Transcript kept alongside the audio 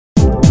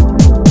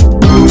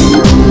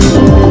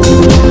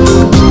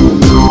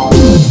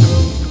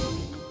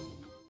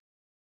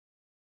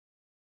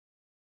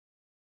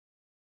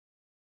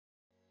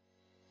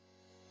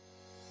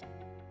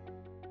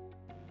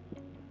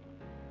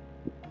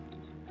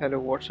Hello,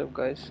 what's up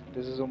guys?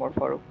 This is Umar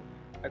Farooq.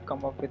 I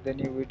come up with a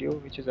new video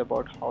which is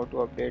about how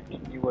to update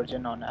new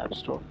version on App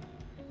Store.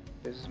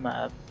 This is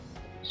my App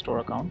Store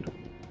account,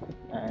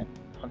 and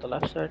on the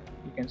left side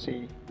you can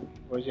see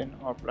version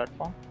or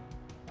platform.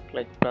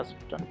 Click plus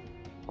button,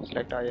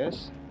 select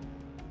iOS,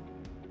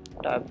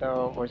 type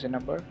the version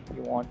number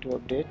you want to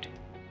update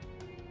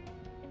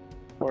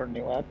for a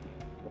new app.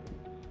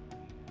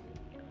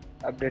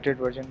 Updated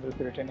version will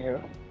be written here.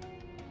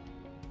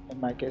 In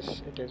my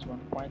case it is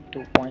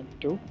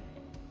 1.2.2.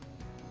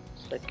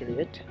 Select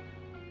create.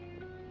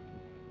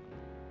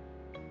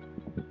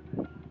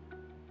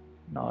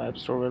 Now App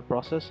Store will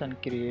process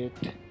and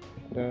create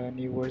the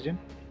new version.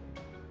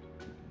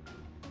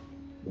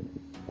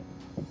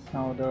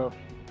 Now the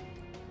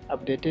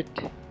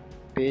updated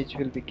page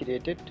will be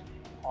created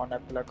on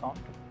Apple account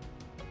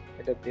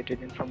with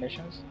updated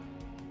informations.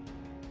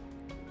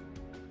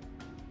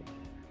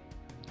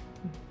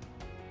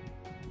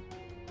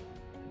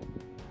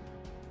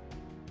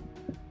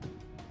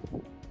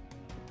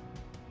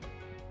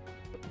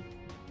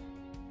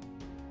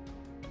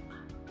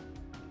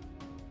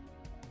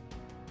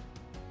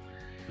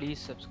 Please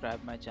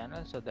subscribe my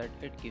channel so that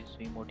it gives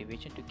me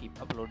motivation to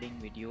keep uploading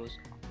videos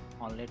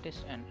on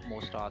latest and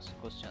most asked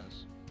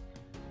questions.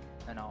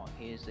 And now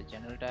here is the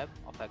general tab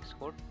of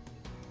Xcode.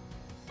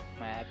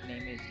 My app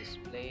name is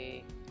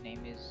display,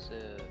 name is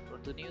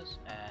Urdu News,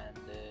 and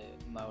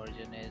my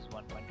version is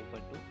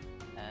 1.2.2,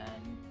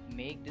 and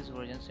make this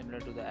version similar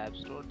to the App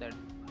Store that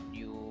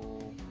you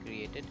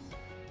created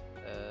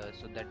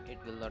so that it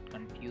will not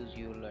confuse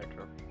you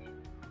later.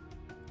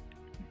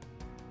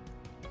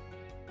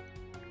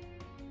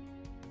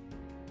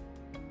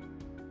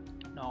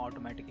 Now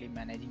automatically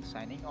managing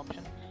signing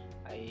option,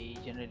 I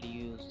generally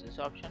use this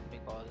option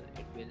because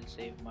it will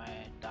save my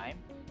time.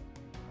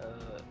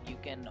 You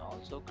can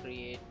also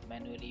create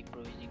manually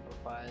provisioning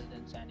profiles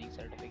and signing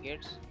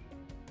certificates.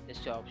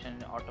 This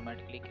option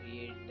automatically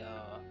create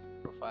the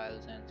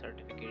profiles and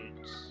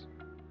certificates.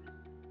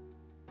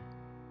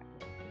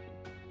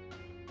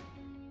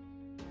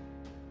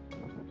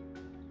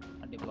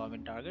 A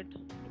deployment target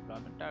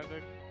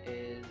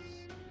is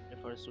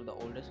refers to the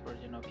oldest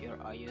version of your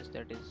iOS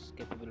that is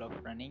capable of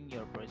running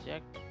your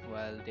project,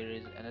 while there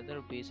is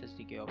another base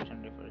SDK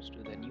option refers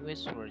to the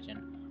newest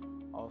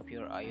version of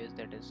your iOS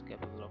that is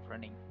capable of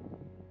running.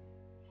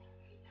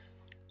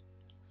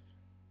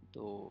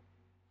 So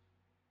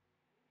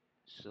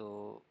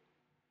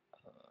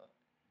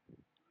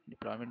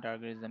deployment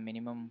target is the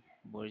minimum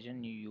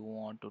version you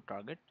want to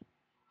target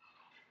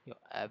your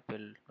app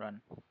will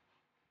run.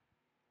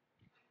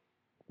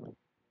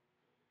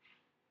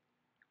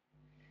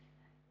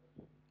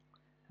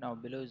 Now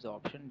below is the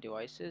option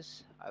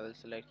devices. I will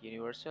select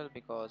universal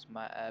because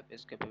my app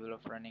is capable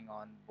of running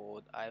on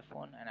both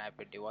iPhone and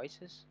iPad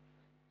devices,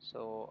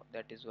 so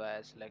that is why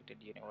I selected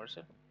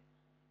universal.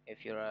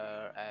 If your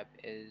app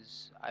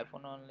is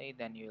iPhone only,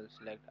 then you will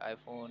select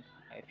iPhone.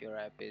 If your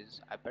app is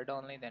iPad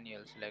only, then you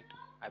will select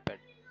iPad.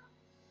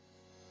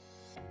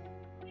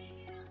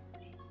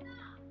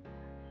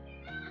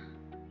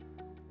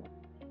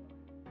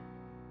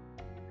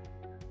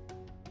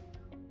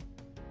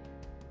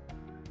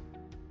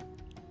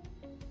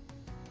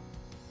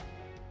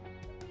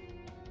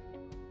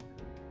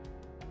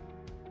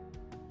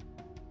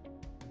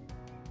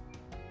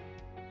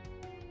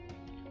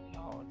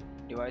 Now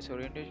device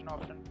orientation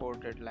option,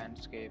 portrait,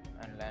 landscape,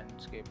 and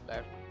landscape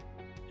left,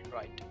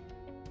 right.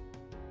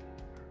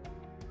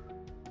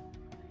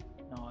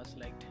 Now I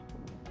select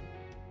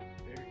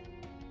build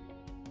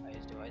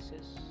iOS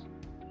devices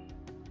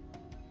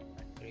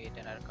and create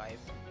an archive.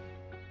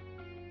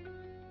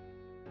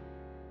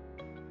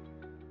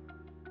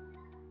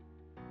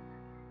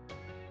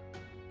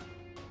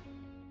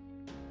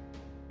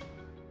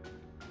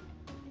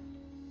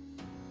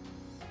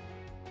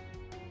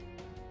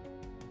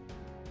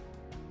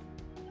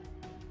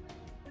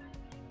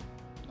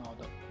 Now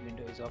the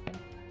window is open.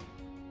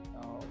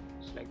 Now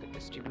select the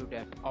distribute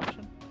app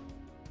option.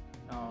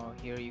 Now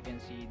here you can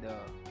see the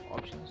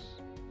options.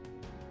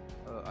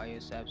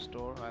 iOS App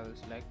Store I will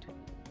select.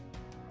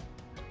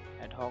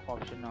 Ad hoc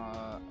option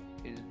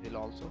will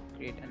also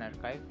create an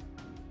archive,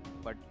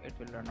 but it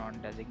will run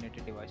on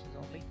designated devices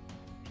only.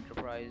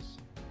 Enterprise,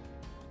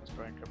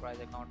 for enterprise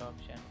account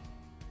option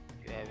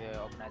if you have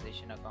your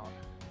organization account.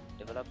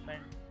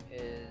 Development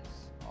is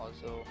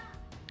also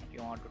if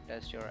you want to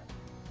test your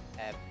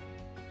app.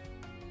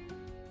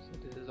 So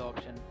this is the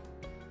option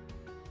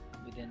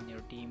within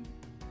your team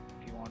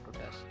if you want to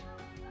test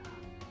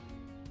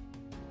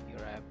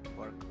your app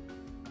work.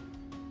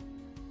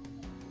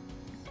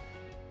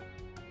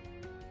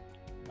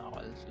 Now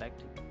I'll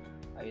select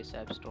iOS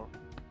App Store.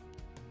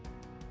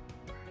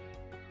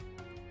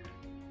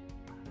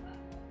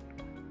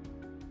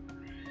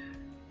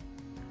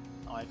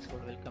 Now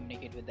Xcode will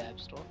communicate with the App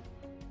Store.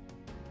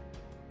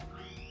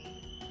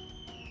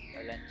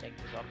 I'll uncheck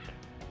this option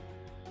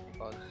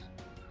because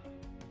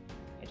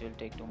it will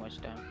take too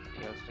much time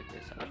if you select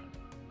this option.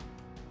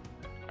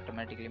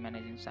 Automatically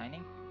managing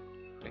signing,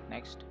 click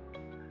next.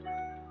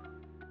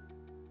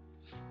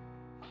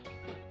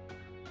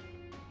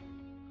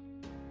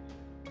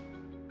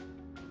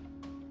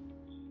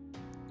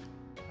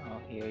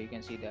 here you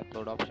can see the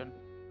upload option.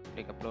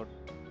 Click upload.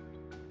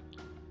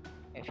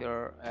 If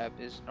your app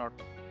is not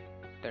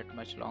that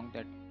much long,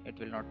 that it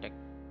will not take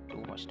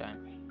too much time.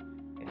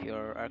 If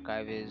your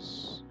archive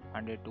is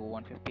 100 to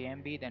 150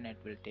 MB, then it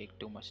will take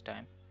too much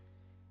time.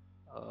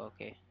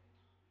 Okay.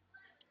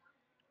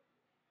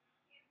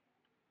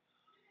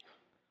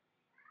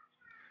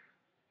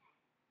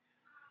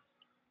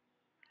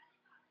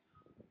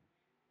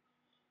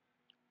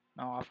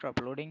 Now after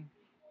uploading,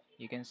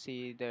 you can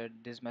see that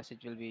this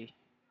message will be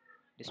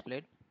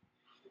displayed.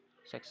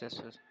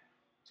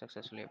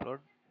 Successfully upload.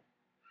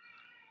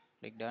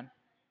 Click done.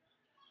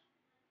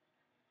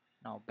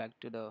 Now back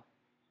to the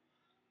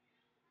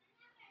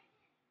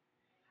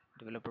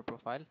developer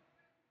profile.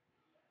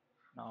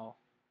 Now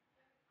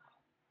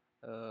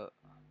uh,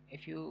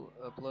 if you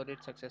upload it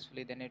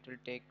successfully, then it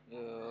will take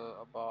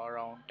about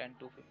around 10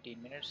 to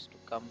 15 minutes to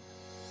come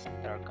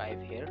the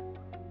archive here,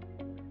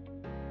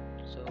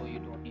 so you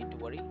don't need to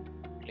worry.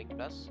 Click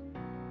plus.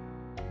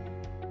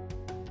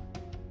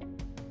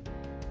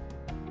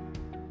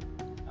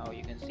 Now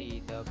you can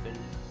see the build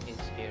is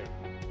here.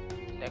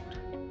 Select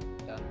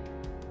done.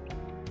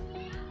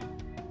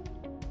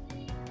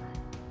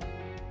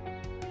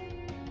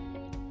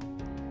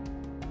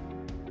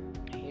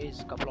 Here is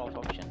a couple of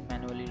options: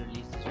 manually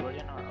release this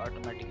version or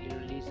automatically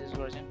release this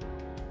version.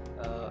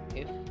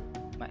 If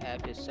my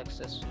app is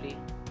successfully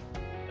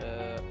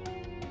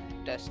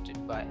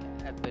tested by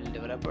Apple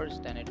developers,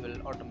 then it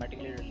will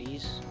automatically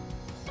release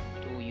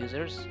to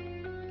users.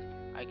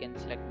 I can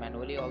select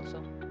manually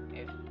also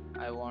if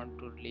I want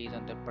to release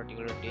on that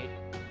particular date,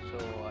 so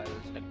I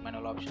will select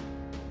manual option.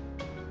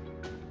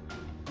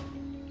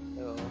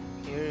 So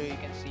here you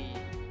can see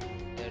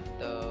that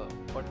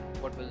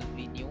what will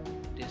be new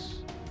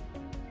this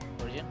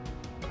version.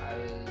 I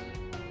will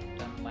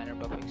done minor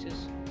bug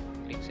fixes.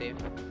 Click save.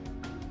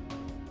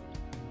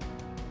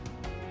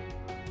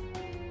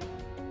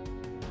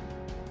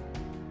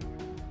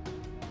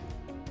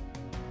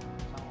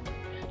 Now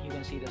you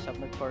can see the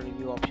submit for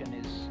review option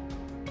is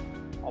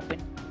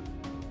open.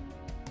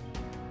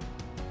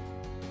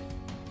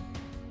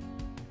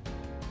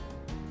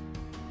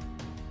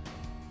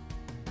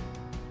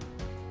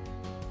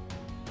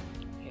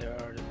 Here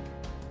are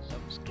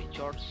some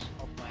screenshots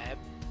of my app.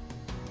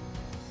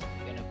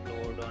 You can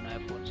upload on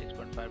iPhone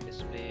 6.5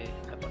 display,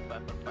 iPhone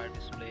 5.5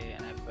 display,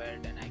 and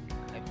iPad and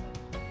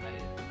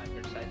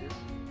iPad sizes.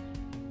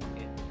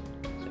 Okay,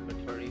 submit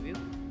for review.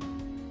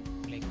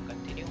 Click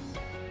continue.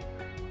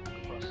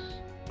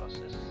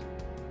 Process.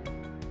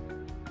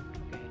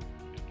 Okay.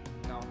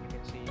 Now you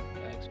can see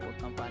the export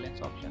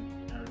compliance option,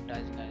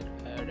 advertising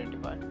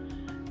identifier.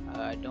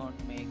 I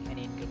don't make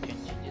any encryption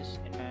changes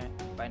in my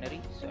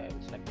binary, so I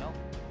will select no.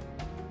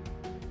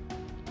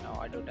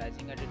 Now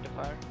advertising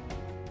identifier.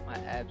 My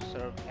app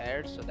serve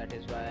ads, so that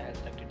is why I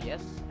selected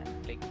yes,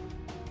 and click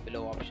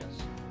below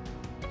options,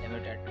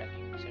 limit ad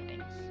tracking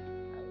settings.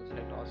 I will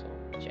select also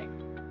check.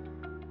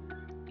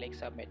 Click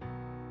submit.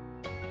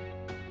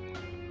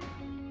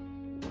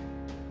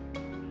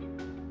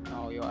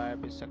 Now your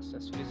app is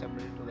successfully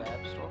submitted to the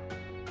App Store.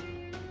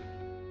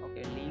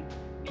 Okay, leave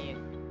me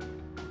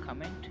a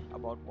comment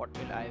about what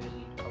I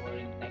will cover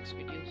in the next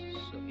videos.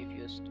 So if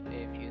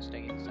you stuck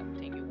in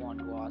something you want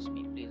to ask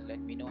me, please let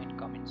me know in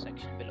comment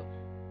section below.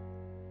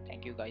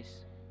 Thank you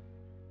guys.